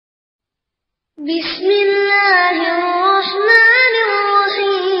بسم الله الرحمن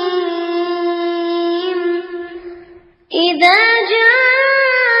الرحيم إذا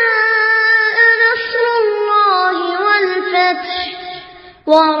جاء نصر الله والفتح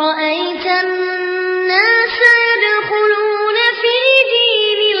ورأيت الناس يدخلون في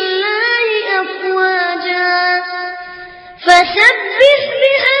دين الله أفواجا فسبح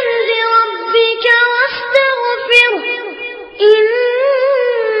بحمد ربك واستغفره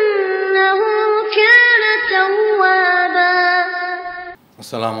إنه كان توابا.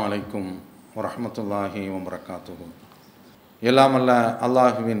 அஸ்ஸலாமு அலைக்கும் வரஹ்மத்துல்லாஹி வபரகாத்துஹு. எல்லாம் அல்ல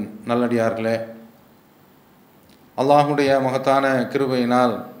அல்லாஹுவின் நல்லடியார்களே, அல்லாஹுடைய மகத்தான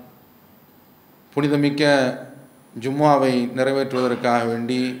கிருபையினால் புனிதமிக்க ஜும்மாவை நிறைவேற்றுவதற்காக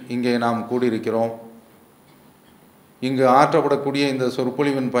வேண்டி இங்கே நாம் கூடியிருக்கிறோம். இங்கு ஆற்றப்படக்கூடிய இந்த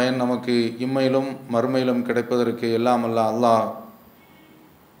சொற்பொழிவின் பயன் நமக்கு இம்மையிலும் மறுமையிலும் கிடைப்பதற்கு எல்லாம் அல்ல அல்லாஹ்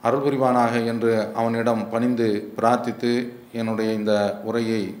அருள் புரிவானாக என்று அவனிடம் பணிந்து பிரார்த்தித்து என்னுடைய இந்த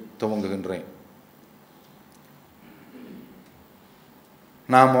உரையை துவங்குகின்றேன்.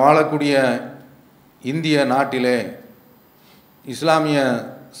 நாம் வாழக்கூடிய இந்திய நாட்டிலே இஸ்லாமிய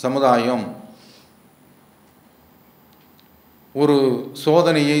சமுதாயம் ஒரு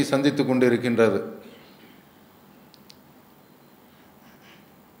சோதனையை சந்தித்து கொண்டிருக்கின்றது.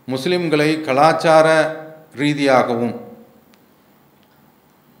 முஸ்லிம்களை கலாச்சார ரீதியாகவும்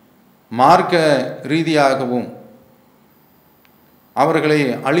மார்க்க ரீதியாகவும் அவர்களை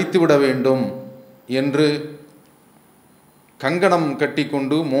அழித்துவிட வேண்டும் என்று கங்கணம்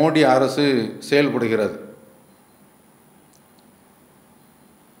கட்டிக்கொண்டு மோடி அரசு செயல்படுகிறது.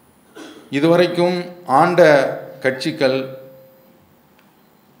 இதுவரைக்கும் ஆண்ட கட்சிகள்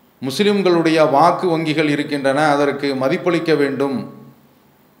முஸ்லிம்களுடைய வாக்கு வங்கிகள் இருக்கின்றன, அதற்கு மதிப்பளிக்க வேண்டும்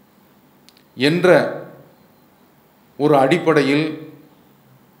என்ற ஒரு அடிப்படையில்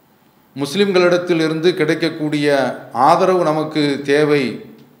முஸ்லிம்களிடத்திலிருந்து கிடைக்கக்கூடிய ஆதரவு நமக்கு தேவை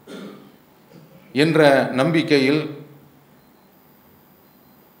என்ற நம்பிக்கையில்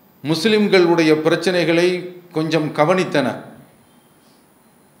முஸ்லிம்களுடைய பிரச்சனைகளை கொஞ்சம் கவனித்தன.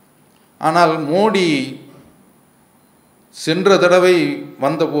 ஆனால் மோடி சென்ற தடவை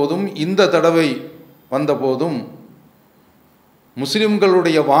வந்தபோதும் இந்த தடவை வந்தபோதும்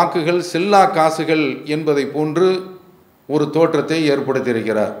முஸ்லிம்களுடைய வாக்குகள் செல்லா காசுகள் என்பதை போன்று ஒரு தோற்றத்தை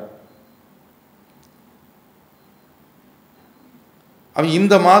ஏற்படுத்தியிருக்கிறார்.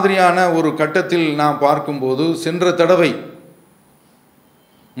 இந்த மாதிரியான ஒரு கட்டத்தில் நாம் பார்க்கும்போது சென்ற தடவை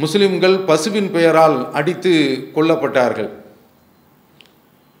முஸ்லிம்கள் பசுவின் பெயரால் அடித்து கொல்லப்பட்டார்கள்.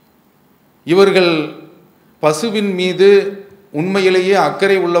 இவர்கள் பசுவின் மீது உண்மையிலேயே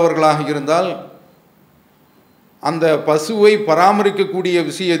அக்கறை உள்ளவர்களாக இருந்தால் அந்த பசுவை பராமரிக்கக்கூடிய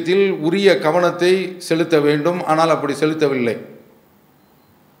விஷயத்தில் உரிய கவனத்தை செலுத்த வேண்டும். ஆனால் அப்படி செலுத்தவில்லை.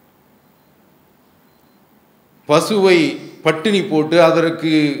 பசுவை பட்டினி போட்டு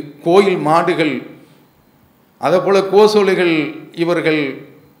அதற்கு கோயில் மாடுகள் அதேபோல கோசோலைகள் இவர்கள்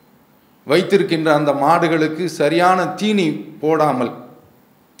வைத்திருக்கின்ற அந்த மாடுகளுக்கு சரியான தீனி போடாமல்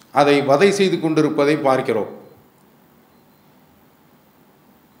அதை வதை செய்து கொண்டிருப்பதை பார்க்கிறோம்.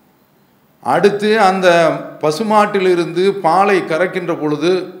 அடுத்து அந்த பசுமாட்டிலிருந்து பாலை கறக்கின்ற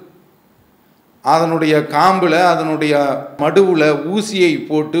பொழுது அதனுடைய காம்பில் அதனுடைய மடுவில் ஊசியை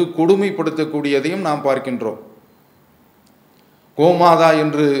போட்டு கொடுமைப்படுத்தக்கூடியதையும் நாம் பார்க்கின்றோம். கோமாதா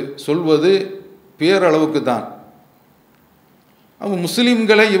என்று சொல்வது பேரளவுக்கு தான்.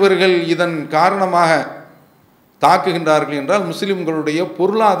 முஸ்லிம்களை இவர்கள் இதன் காரணமாக தாக்குகின்றார்கள் என்றால் முஸ்லிம்களுடைய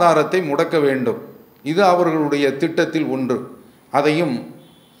பொருளாதாரத்தை முடக்க வேண்டும். இது அவர்களுடைய திட்டத்தில் ஒன்று. அதையும்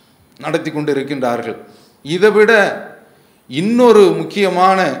நடத்தி கொண்டிருக்கின்றார்கள். இதைவிட இன்னொரு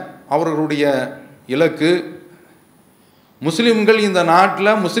முக்கியமான அவர்களுடைய இலக்கு, முஸ்லிம்கள் இந்த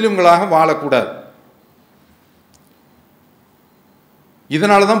நாட்டில் முஸ்லிம்களாக வாழக்கூடாது.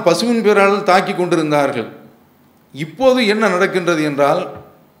 இதனால தான் பசுவின் பேரால் தாக்கி கொண்டிருந்தார்கள். இப்போது என்ன நடக்கின்றது என்றால்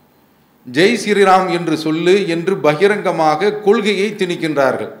ஜெய் ஸ்ரீராம் என்று சொல்லு என்று பகிரங்கமாக கொள்கையை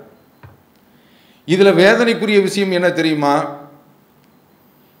திணிக்கின்றார்கள். இதில் வேதனைக்குரிய விஷயம் என்ன தெரியுமா?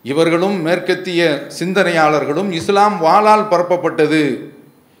 இவர்களும் மேற்கத்திய சிந்தனையாளர்களும் இஸ்லாம் வாளால் பரப்பப்பட்டது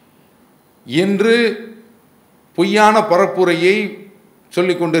என்று பொய்யான பரப்புரையை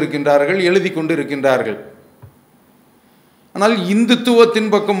சொல்லிக் கொண்டிருக்கின்றார்கள், எழுதி கொண்டிருக்கின்றார்கள். ஆனால் இந்துத்துவத்தின்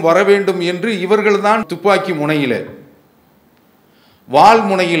பக்கம் வர வேண்டும் என்று இவர்கள்தான் துப்பாக்கி முனையிலே வாள்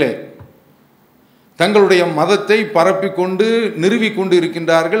முனையிலே தங்களுடைய மதத்தை பரப்பிக்கொண்டு நிறுவிக்கொண்டு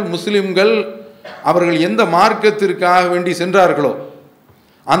இருக்கின்றார்கள். முஸ்லிம்கள் அவர்கள் எந்த மார்க்கத்திற்காக வேண்டி சென்றார்களோ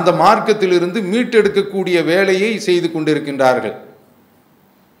அந்த மார்க்கத்திலிருந்து மீட்டெடுக்கக்கூடிய வேலையை செய்து கொண்டிருக்கின்றார்கள்.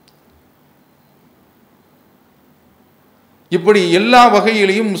 இப்படி எல்லா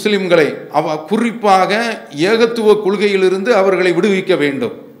வகையிலையும் முஸ்லிம்களை குறிப்பாக ஏகத்துவ கொள்கையிலிருந்து அவர்களை விடுவிக்க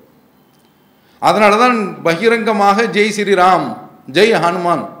வேண்டும். அதனால தான் பகிரங்கமாக ஜெய் ஸ்ரீராம், ஜெய்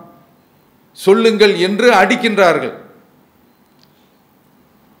ஹனுமான் சொல்லுங்கள் என்று அடிக்கின்றார்கள்.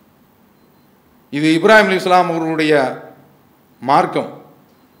 இது இப்ராஹிம் அலைஹிஸ்ஸலாம் அவர்களுடைய மார்க்கம்.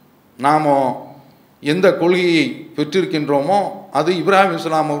 நாம் எந்த கொள்கையை பெற்றிருக்கின்றோமோ அது இப்ராஹிம்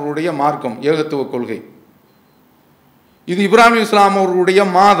அலைஹிஸ்ஸலாம் அவர்களுடைய மார்க்கம், ஏகத்துவ கொள்கை. இது இப்ராஹிம் அலைஹிஸ்ஸலாம் அவர்களுடைய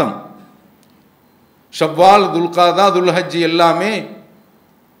மாதம். ஷவ்வால், துல்காதா, துல்ஹஜ் எல்லாமே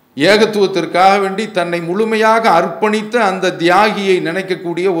ஏகத்துவத்திற்காக வேண்டி தன்னை முழுமையாக அர்ப்பணித்த அந்த தியாகியை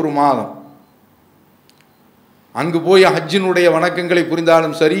நினைக்கக்கூடிய ஒரு மாதம். அங்கு போய் ஹஜ்ஜினுடைய வணக்கங்களை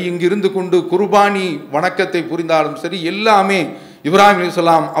புரிந்தாலும் சரி, இங்கிருந்து கொண்டு குர்பானி வணக்கத்தை புரிந்தாலும் சரி, எல்லாமே இப்ராஹிம்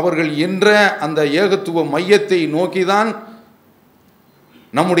அலைஹிஸ்ஸலாம் அவர்கள் என்ற அந்த ஏகத்துவ மையத்தை நோக்கிதான்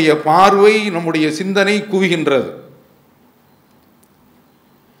நம்முடைய பார்வை, நம்முடைய சிந்தனை குவிகின்றது.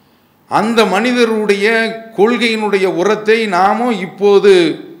 அந்த மனிதருடைய கொள்கையினுடைய உரத்தை நாமும் இப்போது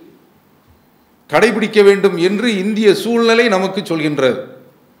கடைபிடிக்க வேண்டும் என்று இந்திய சூழ்நிலை நமக்கு சொல்கின்றது.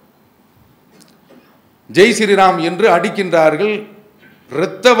 ஜெய் ஸ்ரீராம் என்று அடிக்கின்றார்கள்,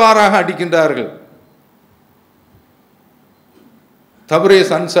 இரத்தவாறாக அடிக்கின்றார்கள்.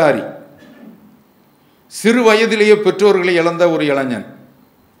 தபரேஸ் அன்சாரி சிறு வயதிலேயே பெற்றோர்களை இழந்த ஒரு இளைஞன்.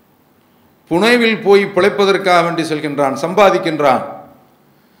 புனேவில் போய் பிழைப்பதற்காக வேண்டி செல்கின்றான், சம்பாதிக்கின்றான்.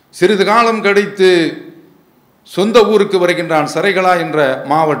 சிறிது காலம் கழித்து சொந்த ஊருக்கு வருகின்றான், சரைகளா என்ற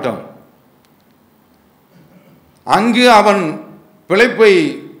மாவட்டம். அங்கு அவன் பிழைப்பை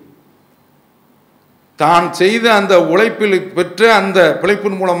தான் செய்த அந்த உழைப்பில் பெற்ற அந்த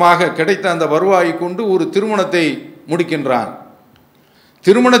பிழைப்பின் மூலமாக கிடைத்த அந்த வருவாயை கொண்டு ஒரு திருமணத்தை முடிக்கின்றான்.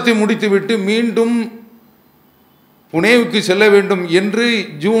 திருமணத்தை முடித்துவிட்டு மீண்டும் புனேவுக்கு செல்ல வேண்டும் என்று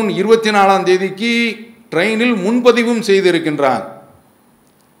ஜூன் 24ஆம் தேதிக்கு ட்ரெயினில் முன்பதிவும் செய்திருக்கின்றான்.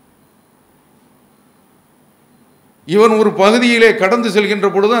 இவன் ஒரு பகுதியிலே கடந்து செல்கின்ற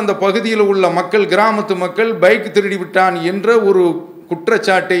பொழுது அந்த பகுதியில் உள்ள மக்கள், கிராமத்து மக்கள் பைக் திருடி விட்டான் என்ற ஒரு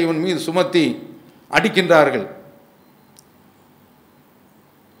குற்றச்சாட்டை இவன் மீது சுமத்தி அடிக்கின்றார்கள்.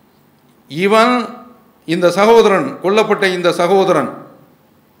 இவன், இந்த சகோதரன், கொல்லப்பட்ட இந்த சகோதரன்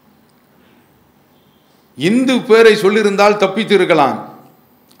இந்து பேரை சொல்லியிருந்தால் தப்பித்து இருக்கலாம்.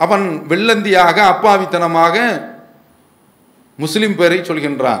 அவன் வெள்ளந்தியாக, அப்பாவித்தனமாக முஸ்லிம் பேரை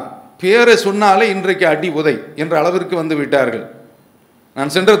சொல்கின்றான். பேரை சொன்னாலே இன்றைக்கு அடி உதை என்ற அளவிற்கு வந்து விட்டார்கள்.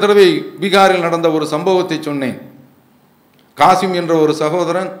 நான் சென்ற தடவை பீகாரில் நடந்த ஒரு சம்பவத்தை சொன்னேன். காசிம் என்ற ஒரு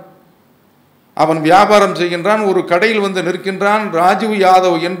சகோதரன், அவன் வியாபாரம் செய்கின்றான், ஒரு கடையில் வந்து நிற்கின்றான். ராஜீவ்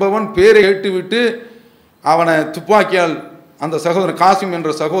யாதவ் என்பவன் பேரை கேட்டுவிட்டு அவனை துப்பாக்கியால், அந்த சகோதரன் காசிம்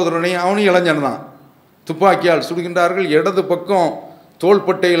என்ற சகோதரனை, அவனும் இளைஞன் தான், துப்பாக்கியால் சுடுகின்றார்கள். இடது பக்கம்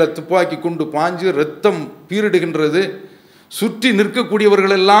தோள்பட்டையில் துப்பாக்கி கொண்டு பாஞ்சு இரத்தம் பீரிடுகின்றது. சுற்றி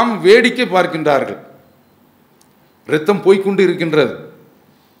நிற்கக்கூடியவர்கள் எல்லாம் வேடிக்கை பார்க்கின்றார்கள். இரத்தம் போய்கொண்டு இருக்கின்றது.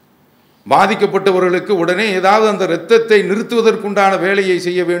 பாதிக்கப்பட்டவர்களுக்கு உடனே ஏதாவது அந்த இரத்தத்தை நிறுத்துவதற்குண்டான வேலையை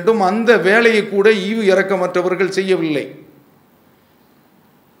செய்ய வேண்டும். அந்த வேலையை கூட ஈவு இரக்கமற்றவர்கள் செய்யவில்லை.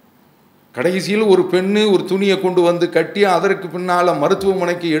 கடைசியில் ஒரு பெண்ணு ஒரு துணியை கொண்டு வந்து கட்டி அதற்கு பின்னால்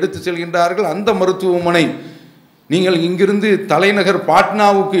மருத்துவமனைக்கு எடுத்து செல்கின்றார்கள். அந்த மருத்துவமனை, நீங்கள் இங்கிருந்து தலைநகர்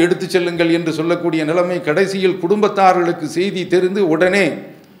பாட்னாவுக்கு எடுத்து செல்லுங்கள் என்று சொல்லக்கூடிய நிலைமை. கடைசியில் குடும்பத்தார்களுக்கு செய்தி தெரிந்து உடனே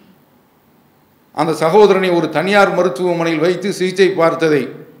அந்த சகோதரனை ஒரு தனியார் மருத்துவமனையில் வைத்து சிகிச்சை பார்த்ததை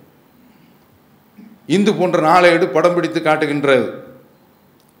இந்து போன்ற நாளேடு படம் பிடித்து காட்டுகின்றது.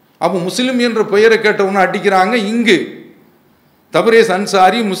 அப்போ முஸ்லிம் என்ற பெயரை கேட்டவுடனே அடிக்கிறாங்க. இங்கு தபரேஸ்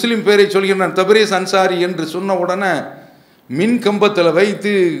அன்சாரி முஸ்லிம் பெயரை சொல்கின்றான். தபரேஸ் அன்சாரி என்று சொன்ன உடனே மின் கம்பத்தில்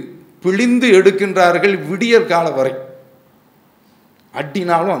வைத்து பிழிந்து எடுக்கின்றார்கள் விடியற் கால வரை.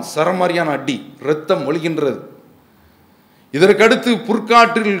 அடினாலும் சரமாரியான அடி, இரத்தம் ஒழுகின்றது. இதற்கடுத்து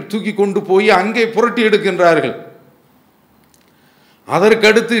புற்காற்றில் தூக்கி கொண்டு போய் அங்கே புரட்டி எடுக்கின்றார்கள்.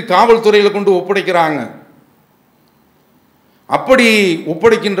 அதற்கடுத்து காவல்துறையில் கொண்டு ஒப்படைக்கிறாங்க. அப்படி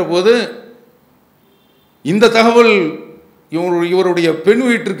ஒப்படைக்கின்ற போது இந்த தகவல் இவருடைய பெண்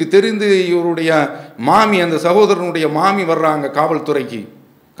வீட்டிற்கு தெரிந்து இவருடைய மாமி, அந்த சகோதரனுடைய மாமி வர்றாங்க காவல்துறைக்கு.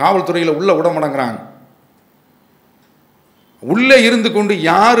 காவல்துறையில் உள்ள உடமடங்குறாங்க. உள்ளே இருந்து கொண்டு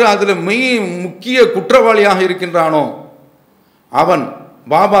யார் அதில் முக்கிய குற்றவாளியாக இருக்கின்றானோ அவன்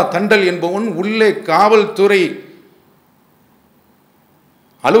பாபா தண்டல் என்பவன் உள்ளே காவல்துறை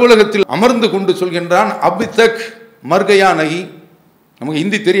அலுவலகத்தில் அமர்ந்து கொண்டு சொல்கின்றான், அபிதக் மர்கயா நகி. நமக்கு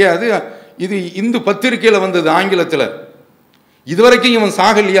இந்தி தெரியாது, இது இந்து பத்திரிகையில் வந்தது ஆங்கிலத்தில். இதுவரைக்கும் இவன்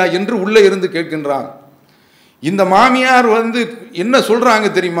சாகலியா என்று உள்ளே இருந்து கேட்கின்றான். இந்த மாமியார் வந்து என்ன சொல்றாங்க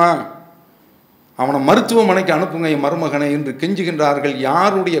தெரியுமா? அவனை மருத்துவமனைக்கு அனுப்புங்க என் மருமகனை என்று கெஞ்சுகின்றார்கள்.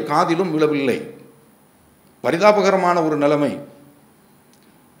 யாருடைய காதிலும் விழவில்லை. பரிதாபகரமான ஒரு நிலைமை.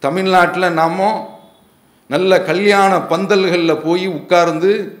 தமிழ்நாட்டில் நாம நல்ல கல்யாண பந்தல்களில் போய் உட்கார்ந்து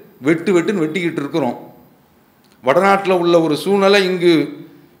வெட்டுன்னு வெட்டிக்கிட்டு இருக்கிறோம். வடநாட்டில் உள்ள ஒரு சூழ்நிலை இங்கு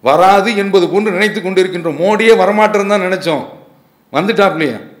வராது என்பது போன்று நினைத்து கொண்டிருக்கின்றோம். மோடியே வரமாட்டேன்னு தான் நினைச்சோம்,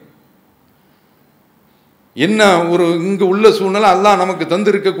 வந்துட்டாப்லையே. என்ன ஒரு இங்கு உள்ள சூழ்நிலை, அல்லாஹ் நமக்கு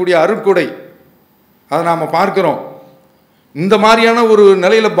தந்திருக்கக்கூடிய அருட்கொடை, அதை நாம் பார்க்கிறோம். இந்த மாதிரியான ஒரு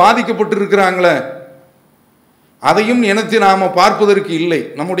நிலையில பாதிக்கப்பட்டு இருக்கிறாங்களே, அதையும் நினைத்து நாம் பார்ப்பதற்கு இல்லை.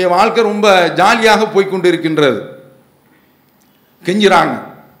 நம்முடைய வாழ்க்கை ரொம்ப ஜாலியாக போய்கொண்டிருக்கின்றது. கெஞ்சுறாங்க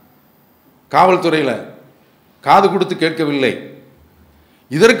காவல்துறையில், காது கொடுத்து கேட்கவில்லை.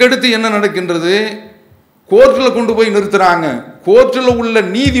 இதற்கடுத்து என்ன நடக்கின்றது? கோர்ட்டில் கொண்டு போய் நிறுத்துறாங்க. கோர்ட்டில் உள்ள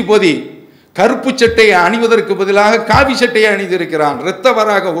நீதிபதி கருப்பு சட்டையை அணிவதற்கு பதிலாக காவி சட்டையை அணிந்திருக்கிறான்.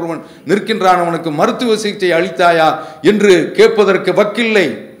 இரத்தவராக ஒருவன் நிற்கின்றான். அவனுக்கு மருத்துவ சிகிச்சை அளித்தாயா என்று கேட்பதற்கு வக்கில்லை.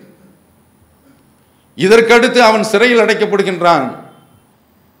 இதற்கடுத்து அவன் சிறையில் அடைக்கப்படுகின்றான்.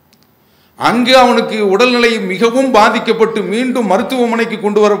 அங்கு அவனுக்கு உடல்நிலை மிகவும் பாதிக்கப்பட்டு மீண்டும் மருத்துவமனைக்கு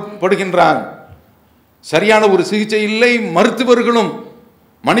கொண்டு வரப்படுகின்றான். சரியான ஒரு சிகிச்சை இல்லை. மருத்துவர்களும்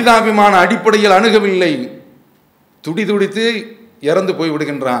மனிதாபிமான அடிப்படையில் அணுகவில்லை. துடிதுடித்து இறந்து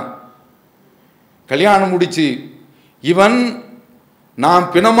போய்விடுகின்றான். கல்யாணம் முடிச்சு இவன் நாம்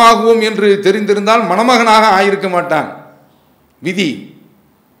பிணமாகுவோம் என்று தெரிந்திருந்தால் மணமகனாக ஆயிருக்க மாட்டான். விதி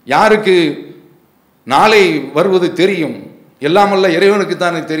யாருக்கு நாளை வருவது தெரியும்? எல்லாமல்ல இறைவனுக்கு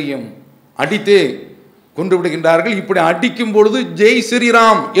தானே தெரியும். அடித்தே கொண்டு விடுகின்றார்கள். இப்படி அடிக்கும் பொழுது ஜெய்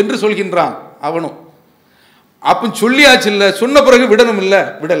ஸ்ரீராம் என்று சொல்கின்றான் அவனும். அப்போ சொல்லியாச்சு இல்லை, சொன்ன பிறகு விடணும் இல்லை,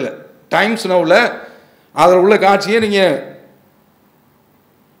 விடல. டைம்ஸ் நவுல அதில் உள்ள காட்சியை நீங்க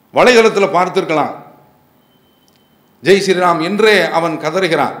வலைதளத்தில் பார்த்திருக்கலாம். ஜெய் ஸ்ரீராம் என்றே அவன்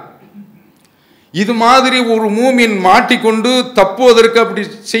கதறுகிறான். இது மாதிரி ஒரு மூமின் மாட்டிக்கொண்டு தப்புவதற்கு அப்படி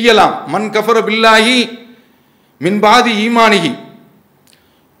செய்யலாம். மன் கஃபர பில்லாஹி மின் பாதி ஈமானிஹி,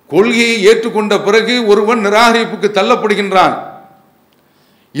 கொள்கையை ஏற்றுக்கொண்ட பிறகு ஒருவன் நிராகரிப்புக்கு தள்ளப்படுகின்றான்.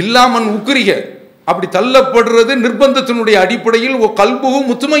 இல்லாமன் உக்கிரிக, அப்படி தள்ளப்படுறது நிர்பந்தத்தினுடைய அடிப்படையில் ஓ கல்புகு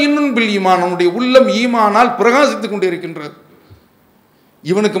முத்துமையின்னும் பில் ஈமான், அவனுடைய உள்ளம் ஈமானால் பிரகாசித்துக் கொண்டே இருக்கின்றது.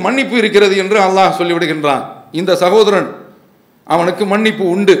 இவனுக்கு மன்னிப்பு இருக்கிறது என்று அல்லாஹ் சொல்லிவிடுகின்றான். இந்த சகோதரன் அவனுக்கு மன்னிப்பு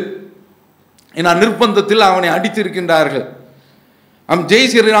உண்டு. ஏன்னா நிர்பந்தத்தில் அவனை அடித்திருக்கின்றார்கள். ஜெய்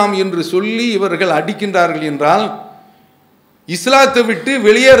ஸ்ரீராம் என்று சொல்லி இவர்கள் அடிக்கின்றார்கள் என்றால் இஸ்லாத்தை விட்டு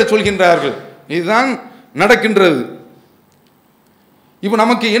வெளியேற சொல்கின்றார்கள். இதுதான் நடக்கின்றது. இப்போ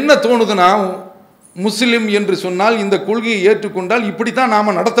நமக்கு என்ன தோணுதுன்னா, முஸ்லிம் என்று சொன்னால் இந்த கொள்கையை ஏற்றுக்கொண்டால் இப்படித்தான்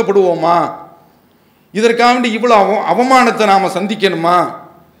நாம நடத்தப்படுவோமா? இதற்காக வேண்டி இவ்வளவு அவமானத்தை நாம சந்திக்கணுமா?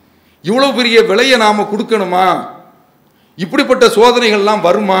 இவ்வளவு பெரிய விலையை நாம கொடுக்கணுமா? இப்படிப்பட்ட சோதனைகள்லாம்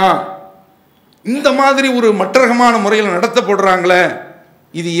வருமா? இந்த மாதிரி ஒரு மற்றகமான முறையில் நடத்தப்படுறாங்களே,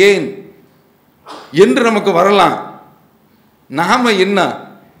 இது ஏன் என்று நமக்கு வரலாம். நாம என்ன,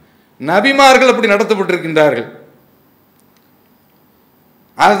 நபிமார்கள் அப்படி நடத்தப்பட்டிருக்கின்றார்கள்.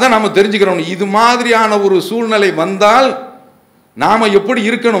 அதுதான் நாம தெரிஞ்சுக்கிறோம். இது மாதிரியான ஒரு சூழ்நிலை வந்தால் நாம எப்படி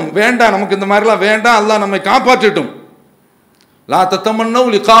இருக்கணும்? வேண்டாம், நமக்கு இந்த மாதிரிலாம் வேண்டாம், அல்லாஹ் நம்மை காப்பாற்றட்டும். லா தத்தமன்னௌ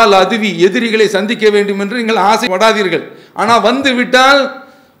லிகால் அதுவி, எதிரிகளை சந்திக்க வேண்டும் என்று நீங்கள் ஆசைப்படாதீர்கள். ஆனால் வந்து விட்டால்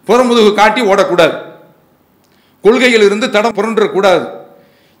புறமுதுகு காட்டி ஓடக்கூடாது, கொள்கையில் இருந்து தடம் புரண்டக்கூடாது.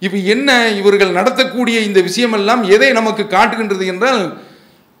 இப்போ என்ன இவர்கள் நடத்தக்கூடிய இந்த விஷயமெல்லாம் எதை நமக்கு காட்டுகின்றது என்றால்,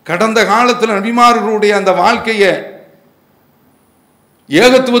 கடந்த காலத்தில் நபிமார்களுடைய அந்த வாழ்க்கையை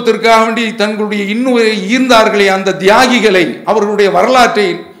ஏகத்துவத்திற்காக வேண்டி தங்களுடைய இன்னுரை ஈர்ந்தார்களே அந்த தியாகிகளை, அவர்களுடைய வரலாற்றை,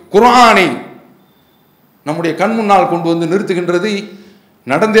 குர்ஆனை நம்முடைய கண் முன்னால் கொண்டு வந்து நிறுத்துகின்றது.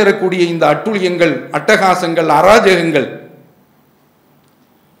 நடந்தேறக்கூடிய இந்த அட்டுழியங்கள், அட்டகாசங்கள், அராஜகங்கள்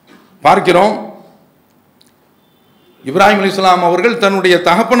பார்க்கிறோம். இப்ராஹிம் அலைஹிஸ்ஸலாம் அவர்கள் தன்னுடைய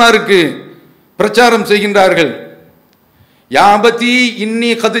தகப்பனாருக்கு பிரச்சாரம் செய்கின்றார்கள். யாபதி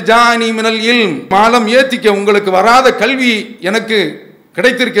இன்னி கத் ஜானி மினல் இல்ம், மாலம் ஏத்திக்க, உங்களுக்கு வராத கல்வி எனக்கு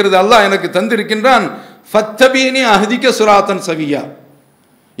கிடைத்திருக்கிறது, அல்லாஹ் எனக்கு தந்திருக்கின்றான். ஃபத்தபீனி அஹ்திக சிராத்தன் சவியா,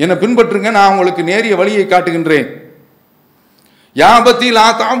 என்னை பின்பற்றுங்க, நான் உங்களுக்கு நேரிய வழியை காட்டுகின்றேன். யாபதி லா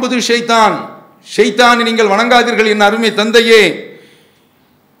தஅபுது ஷைத்தான், ஷைத்தானை நீங்கள் வணங்காதீர்கள் என் அருமை தந்தையே.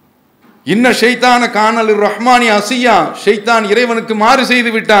 இன்ன ஷைத்தான கானல் ரஹ்மானி அசியா, ஷைத்தான் இறைவனுக்கு மாறு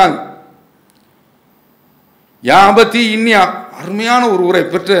செய்து விட்டான். யாபதி இன்னி, அருமையான ஒரு உரை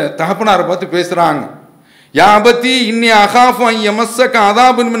பெற்ற தகப்பனாரை பார்த்து பேசுறாங்க. யாபதி இன்னி அகாஃபு அன் யமஸ்ஸக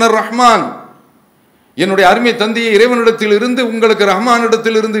அதாபுன் மினர் ரஹ்மான், என்னுடைய அருமை தந்தையை, இறைவனிடத்தில் இருந்து உங்களுக்கு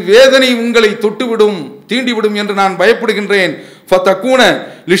ரஹ்மானிடத்தில் இருந்து வேதனை உங்களை தொட்டுவிடும், தீண்டிவிடும் என்று நான் பயப்படுகின்றேன். ஃபதகூன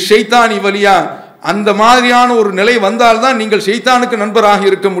லிஷைத்தானி வலியா, அந்த மாதிரியான ஒரு நிலை வந்தால்தான் நீங்கள் ஷைத்தானுக்கு நண்பராக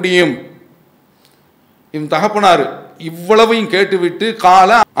இருக்க முடியும். தகப்பனார் இவ்வளவையும் கேட்டுவிட்டு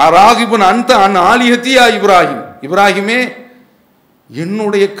கால அராகிபுன் அந்த அன் ஆலியத்தியா இப்ராஹிம், இப்ராஹிமே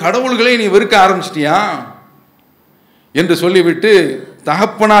என்னுடைய கடவுள்களை நீ வெறுக்க ஆரம்பிச்சிட்டியா என்று சொல்லிவிட்டு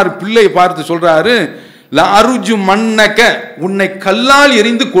தகப்பனார் பிள்ளை பார்த்து சொல்றாரு, லஅருஜு மன்னக, உன்னை கல்லால்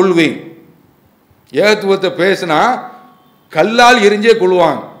எரிந்து கொள்வேன். ஏகத்துவத்தை பேசினா கல்லால் எரிஞ்சே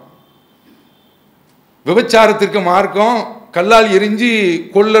கொள்வாங்க. விபச்சாரத்திற்கு மார்க்கம் கல்லால் எரிஞ்சு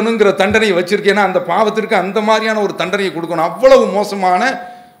கொல்லணுங்கிற தண்டனையை வச்சிருக்கேன்னா அந்த பாவத்திற்கு அந்த மாதிரியான ஒரு தண்டனையை கொடுக்கணும். அவ்வளவு மோசமான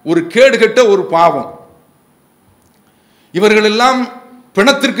ஒரு கேடுகட்ட ஒரு பாவம். இவர்கள் எல்லாம்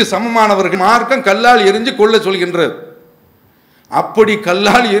பிணத்திற்கு சமமானவர்கள். மார்க்கம் கல்லால் எரிஞ்சு கொல்ல சொல்கின்றது. அப்படி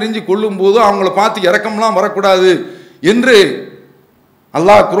கல்லால் எரிஞ்சு கொள்ளும் போது அவங்கள பார்த்து இரக்கம்லாம் வரக்கூடாது என்று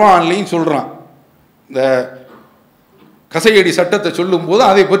அல்லாஹ் குர்ஆன்லையும் சொல்றான். இந்த கசையடி சட்டத்தை சொல்லும் போது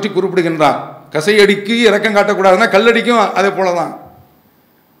அதை பற்றி குறிப்பிடுகின்றான். கசையடிக்கு இரக்கம் காட்டக்கூடாதுன்னா கல்லடிக்கும் அதே போலதான்.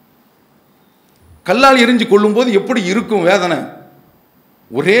 கல்லால் எரிஞ்சு கொள்ளும் போது எப்படி இருக்கும் வேதனை.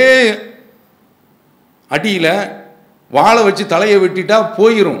 ஒரே அடியில வாழை வச்சு தலையை வெட்டிட்டா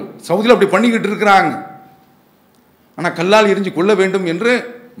போயிரும். சவுதியில் அப்படி பண்ணிக்கிட்டு இருக்கிறாங்க. ஆனால் கல்லால் எரிஞ்சு கொள்ள வேண்டும் என்று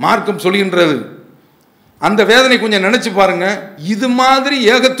மார்க்கம் சொல்கின்றது. அந்த வேதனை கொஞ்சம் நினைச்சு பாருங்க. இது மாதிரி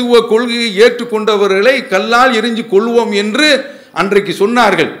ஏகத்துவ கொள்கையை ஏற்றுக்கொண்டவர்களை கல்லால் எரிஞ்சு கொள்வோம் என்று அன்றைக்கு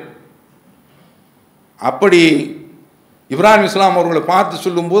சொன்னார்கள். அப்படி இப்ராஹிம் இஸ்லாம் அவர்களை பார்த்து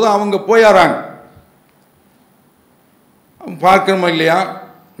சொல்லும் போது அவங்க போயாராங்க. பார்க்கணுமா இல்லையா?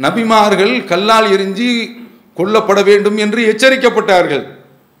 நபிமார்கள் கல்லால் எரிஞ்சு கொல்லப்பட வேண்டும் என்று எச்சரிக்கப்பட்டார்கள்.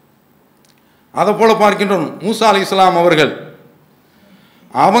 அதை போல பார்க்கின்றோம். மூசா அலைஹிஸ்ஸலாம் அவர்கள்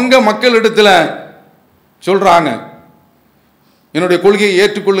அவங்க மக்களிடத்தில் சொல்றாங்க, என்னுடைய கொள்கையை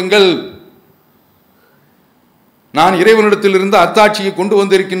ஏற்றுக்கொள்ளுங்கள், நான் இறைவனிடத்தில் இருந்து அத்தாட்சியை கொண்டு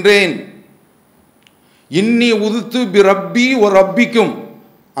வந்திருக்கின்றேன். இன்னி உதுத்து பி ரப்பி ஒ ரப்பிக்கும்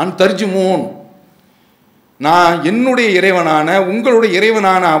அன் தர்ஜுமூன், நான் என்னுடைய இறைவனான உங்களுடைய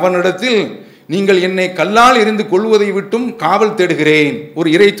இறைவனான அவனிடத்தில் நீங்கள் என்னை கல்லால் எறிந்து கொள்வதை விட்டும் காவல் தேடுகிறேன். ஒரு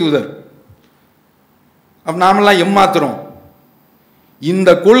இறை தூதர். அப்ப நாமெல்லாம் ஏமாத்துறோம். இந்த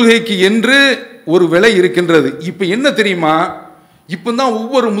கொள்கைக்கு என்று ஒரு விலை இருக்கின்றது. இப்ப என்ன தெரியுமா? இப்பதான்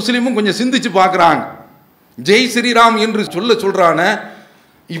ஒவ்வொரு முஸ்லீமும் கொஞ்சம் சிந்திச்சு பார்க்கிறாங்க. ஜெய் ஸ்ரீராம் என்று சொல்றான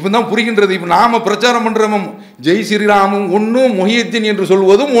இப்பதான் புரிகின்றது. இப்ப நாம பிரச்சாரம் பண்றோம் ஜெய் ஸ்ரீராமும் ஒண்ணு, முஹியத்தீன் என்று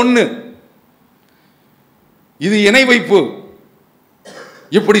சொல்வதும் ஒண்ணு. இது இணை வைப்பு.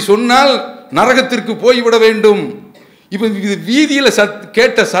 இப்படி சொன்னால் நரகத்திற்கு போய்விட வேண்டும். இப்ப இது வீதியில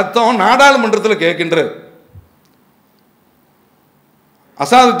கேட்ட சத்தம் நாடாளுமன்றத்தில் கேட்கின்றது.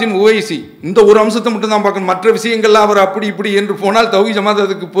 அசாதுத்தீன் உவைசி இந்த ஒரு அம்சத்தை மட்டும் தான் பார்க்கணும். மற்ற விஷயங்கள்லாம் அவர் அப்படி இப்படி என்று போனால் தௌஹீத் ஜமாத்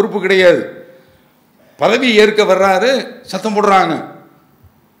அதுக்கு பொறுப்பு கிடையாது. பதவி ஏற்க வர்றாரு, சத்தம் போடுறாங்க,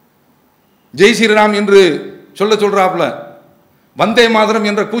 ஜெய் ஸ்ரீராம் என்று சொல்றாப்ல, வந்தே மாதரம்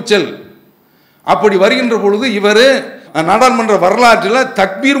என்ற கூச்சல். அப்படி வருகின்ற பொழுது இவர் நாடாளுமன்ற வரலாற்றில்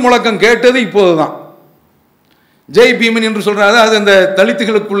தக்பீர் முழக்கம் கேட்டது இப்போதுதான். ஜெய் பீமன் என்று சொல்றாரு, அது அந்த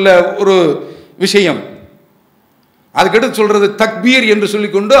தலித்துகளுக்குள்ள ஒரு விஷயம். அதுக்கடுத்து சொல்றது தக்பீர் என்று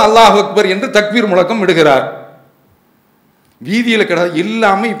சொல்லிக்கொண்டு அல்லாஹ் அக்பர் என்று தக்பீர் முழக்கம் விடுகிறார். வீதியில் கிடையாது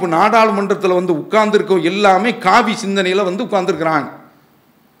எல்லாமே. இப்போ நாடாளுமன்றத்தில் வந்து உட்கார்ந்துருக்க எல்லாமே காவி சிந்தனையில வந்து உட்கார்ந்துருக்கிறாங்க.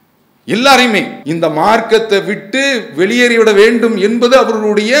 எல்லாரையுமே இந்த மார்க்கத்தை விட்டு வெளியேறிவிட வேண்டும் என்பது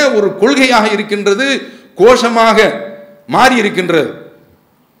அவர்களுடைய ஒரு கொள்கையாக இருக்கின்றது, கோஷமாக மாறி இருக்கின்றது.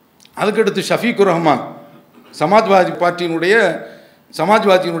 அதுக்கடுத்து ஷஃபீக்குர் ரஹ்மான்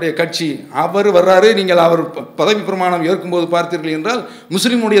சமாஜ்வாதியினுடைய கட்சி, அவர் வர்றாரு. நீங்கள் அவர் பதவி பிரமாணம் ஏற்கும்போது பார்த்தீர்கள் என்றால்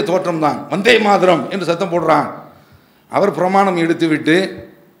முஸ்லீமுடைய தோற்றம் தான், வந்தே மாதரம் என்று சத்தம் போடுறான். அவர் பிரமாணம் எடுத்துவிட்டு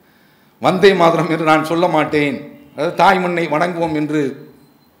வந்தே மாதரம் என்று நான் சொல்ல மாட்டேன், அதாவது தாய் மண்ணை வணங்குவோம் என்று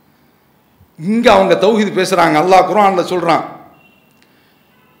இங்க அவங்க தௌஹீத் பேசுறாங்க. அல்லாஹ் குர்ஆன்ல சொல்றான்,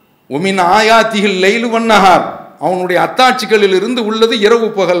 உமின் ஆயாத்திஹில் லைலு வன்னஹார், அவனுடைய அத்தாட்சிகளில் இருந்து உள்ளது இரவு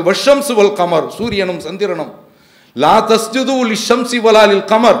பகல், வஷம்சு வல் கமர், சூரியனும் சந்திரனும், லா தஸ்ஜுது லிஷம்சி வலா லில்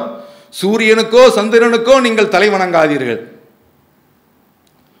கமர், சூரியனுக்கோ சந்திரனுக்கோ நீங்கள் தலை வணங்காதீர்கள்,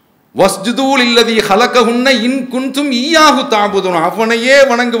 வஸ்ஜுது லில்லதி ஹலகஹுன்ன இன் குன்தும் ஈயாஹு தஅபுதுன், அவனையே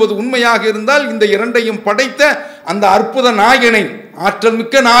வணங்குவது உண்மையாக இருந்தால் இந்த இரண்டையும் படைத்த அந்த அற்புத நாயனை, ஆற்றல்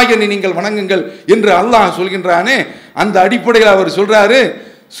மிக்க நாயனை நீங்கள் வணங்குங்கள் என்று அல்லாஹ் சொல்கின்றானே. அந்த அடிப்படையில் அவர் சொல்றாரு,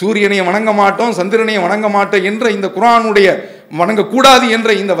 சூரியனை வணங்க மாட்டோம், சந்திரனை வணங்க மாட்டோம் என்ற இந்த குர்ஆனுடைய வணங்கக்கூடாது என்ற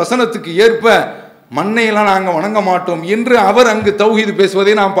இந்த வசனத்துக்கு ஏற்ப மண்ணையெல்லாம் நாங்கள் வணங்க மாட்டோம் என்று அவர் அங்கு தௌஹீது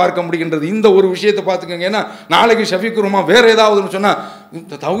பேசுவதை நாம் பார்க்க முடிகின்றது. இந்த ஒரு விஷயத்தை பார்த்துக்கோங்க. ஏன்னா நாளைக்கு ஷஃபீக்குர் ரஹ்மான் வேற ஏதாவது சொன்னா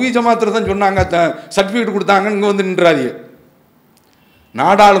தௌஹீத் ஜமாத்தில் தான் சொன்னாங்க, சர்டிஃபிகேட் கொடுத்தாங்கன்னு இங்கே வந்து நின்றாதீங்க.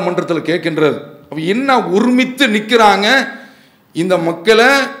 நாடாளுமன்றத்தில் கேட்கின்றது. அப்ப என்ன ஒருமித்து நிற்கிறாங்க இந்த மக்களை,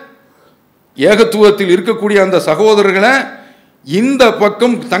 ஏகத்துவத்தில் இருக்கக்கூடிய அந்த சகோதரர்களை இந்த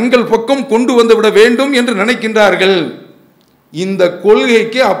பக்கம் தங்கள் பக்கம் கொண்டு வந்து விட வேண்டும் என்று நினைக்கின்றார்கள். இந்த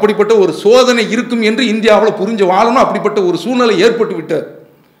கொள்கைக்கு அப்படிப்பட்ட ஒரு சோதனை இருக்கும் என்று இந்தியாவில் புரிஞ்சு வாழணும். அப்படிப்பட்ட ஒரு சூழ்நிலை ஏற்பட்டு விட்டது.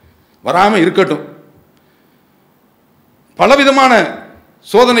 வராமல் இருக்கட்டும். பலவிதமான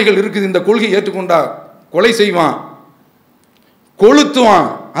சோதனைகள் இருக்குது. இந்த கொள்கை ஏற்றுக்கொண்டா கொலை செய்வான், கொளுத்துவான்.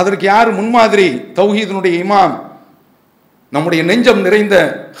 அதற்கு யார் முன்மாதிரி? தௌஹீதினுடைய இமாம், நம்முடைய நெஞ்சம் நிறைந்த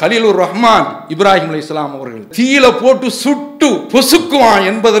கலீலுர் ரஹ்மான் இப்ராஹிம் அலைஹிஸ்ஸலாம் அவர்கள். தீயில போட்டு சுட்டு பொசுக்குவான்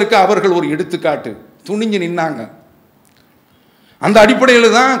என்பதற்கு அவர்கள் ஒரு எடுத்துக்காட்டு. துணிஞ்சு நின்னாங்க. அந்த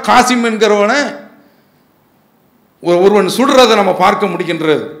அடிப்படையில் தான் காசிம் என்கிறவனை ஒருவன் சுடுறதை நம்ம பார்க்க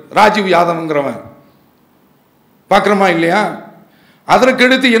முடிகின்றது. ராஜீவ் யாதவ்ங்கிறவன் பார்க்குறோமா இல்லையா?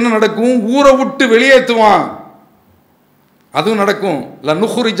 அதற்கடுத்து என்ன நடக்கும்? ஊரை விட்டு வெளியேற்றுவான். அதுவும் நடக்கும்.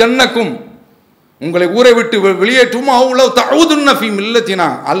 லனுஹுரி ஜன்னக்கும், உங்களை ஊரை விட்டு வெளியேற்றுவோம். அவ்வளவு தவுதுன்ன ஃபீ மில்லத்தினா,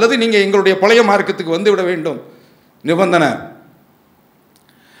 அல்லது நீங்க எங்களுடைய பழைய மார்க்கத்துக்கு வந்து விட வேண்டும் நிபந்தனை.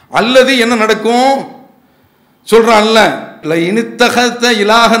 அல்லது என்ன நடக்கும் சொல்றான்ல, ல இனித்தகத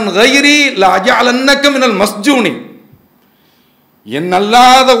இலாஹன் கைரி ல அஜஅலன்னக மினல் மஸ்ஜூனி, என்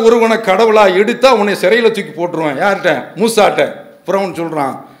அல்லாத ஒருவனை கடவுளா எடுத்தா உன்னை சிறையில தூக்கி போட்டுருவேன். யார்கிட்ட? மூசாட்ட. புறவன்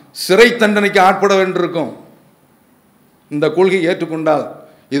சொல்றான், சிறை தண்டனைக்கு ஆட்பட வேண்டியிருக்கும் இந்த கொள்கை ஏற்றுக்கொண்டால்.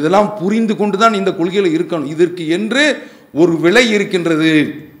 இதெல்லாம் புரிந்து கொண்டுதான் இந்த கொள்கையில் இருக்கணும். இதற்கு என்று ஒரு விலை இருக்கின்றது.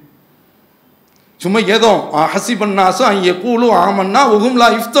 சும்மா ஏதோ ஹசிபன்னாசம் எக்கூலு ஆமன்னா உகும்லா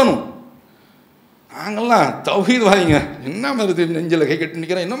இஃப்தனும், நாங்கள்லாம் தௌஹீத் வாங்க என்ன மாதிரி நெஞ்சில் கை கட்டி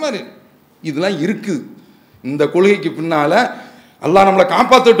நிற்கிறேன் என்ன மாதிரி இதெல்லாம் இருக்குது. இந்த கொள்கைக்கு பின்னால அல்லாஹ் நம்மளை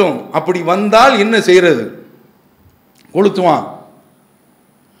காப்பாற்றட்டும். அப்படி வந்தால் என்ன செய்யறது? கொளுத்துவான்.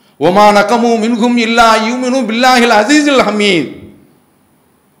 ஒமா நகமு மின்ஹும் இல்லா யூமினு பில்லாஹில் அஸீஸில் ஹமீத்.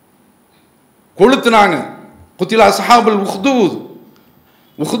 கொளுத்துனாங்க. குத்திலா அஸ்ஹாபுல் உஹ்தூத்,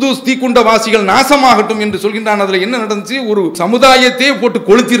 உஹ்தூஸ் தீக்குண்ட வாசிகள் நாசமாகட்டும் என்று சொல்கின்றான். அதில் என்ன நடந்துச்சு? ஒரு சமுதாயத்தையே போட்டு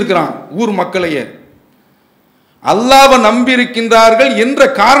கொளுத்தி இருக்கிறான், ஊர் மக்களையே. அல்லாஹ்வை நம்பி இருக்கின்றார்கள் என்ற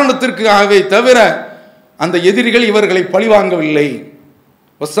காரணத்திற்காகவே தவிர அந்த எதிரிகள் இவர்களை பழிவாங்கவில்லை.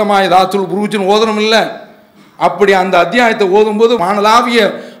 வசமாய் தாத்துல் புரூஜின் ஓதனம் இல்லை. அப்படி அந்த அத்தியாயத்தை ஓதும்போது வானலாவிய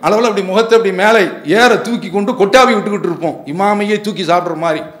அளவில் அப்படி முகத்தை அப்படி மேலே ஏற தூக்கி கொண்டு கொட்டாவி விட்டுக்கிட்டு இருப்போம், இமாமையே தூக்கி சாப்பிட்ற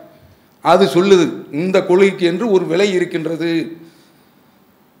மாதிரி. அது சொல்லுது இந்த கொள்கைக்கு என்று ஒரு விலை இருக்கின்றது.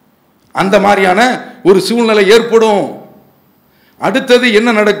 அந்த மாதிரியான ஒரு சூழ்நிலை ஏற்படும். அடுத்தது என்ன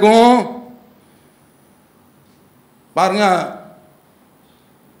நடக்கும் பாருங்க.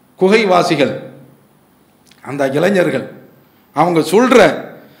 குகைவாசிகள், அந்த இளைஞர்கள், அவங்க சொல்ற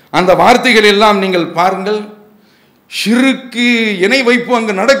அந்த வார்த்தைகள் எல்லாம் நீங்கள் பாருங்கள். ஷிருக்கு இணை வைப்பு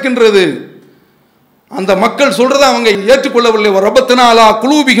அங்கு நடக்கின்றது. அந்த மக்கள் சொல்றதை அவங்க ஏற்றுக்கொள்ளவில்லை. ரபத்னாலா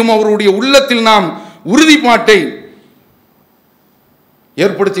குலூபிகும், அவருடைய உள்ளத்தில் நாம் உறுதிப்பாட்டை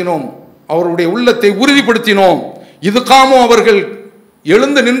ஏற்படுத்தினோம், அவருடைய உள்ளத்தை உறுதிப்படுத்தினோம். இது காமோ, அவர்கள்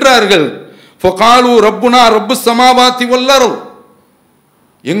எழுந்து நின்றார்கள். ஃபகாலு ரப்புனா ரப்பு சமாவாத்தி வல்லரு,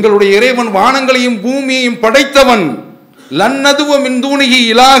 எங்களுடைய இறைவன் வானங்களையும் பூமியையும் படைத்தவன். லன்னதுவ மின் தூணிகி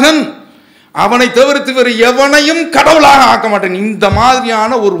இலாகன், அவனை தவிர்த்து வேறு எவனையும் கடவுளாக ஆக்க மாட்டேன். இந்த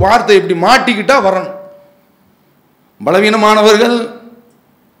மாதிரியான ஒரு வார்த்தை எப்படி மாட்டிக்கிட்டா வரணும். பலவீனமானவர்கள்,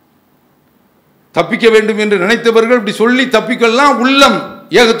 தப்பிக்க வேண்டும் என்று நினைத்தவர்கள் இப்படி சொல்லி தப்பிக்கலாம். உள்ளம்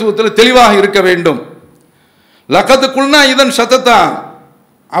ஏகத்துவத்தில் தெளிவாக இருக்க வேண்டும். லகத்துக்குள்னா இதன் சத்தத்தா,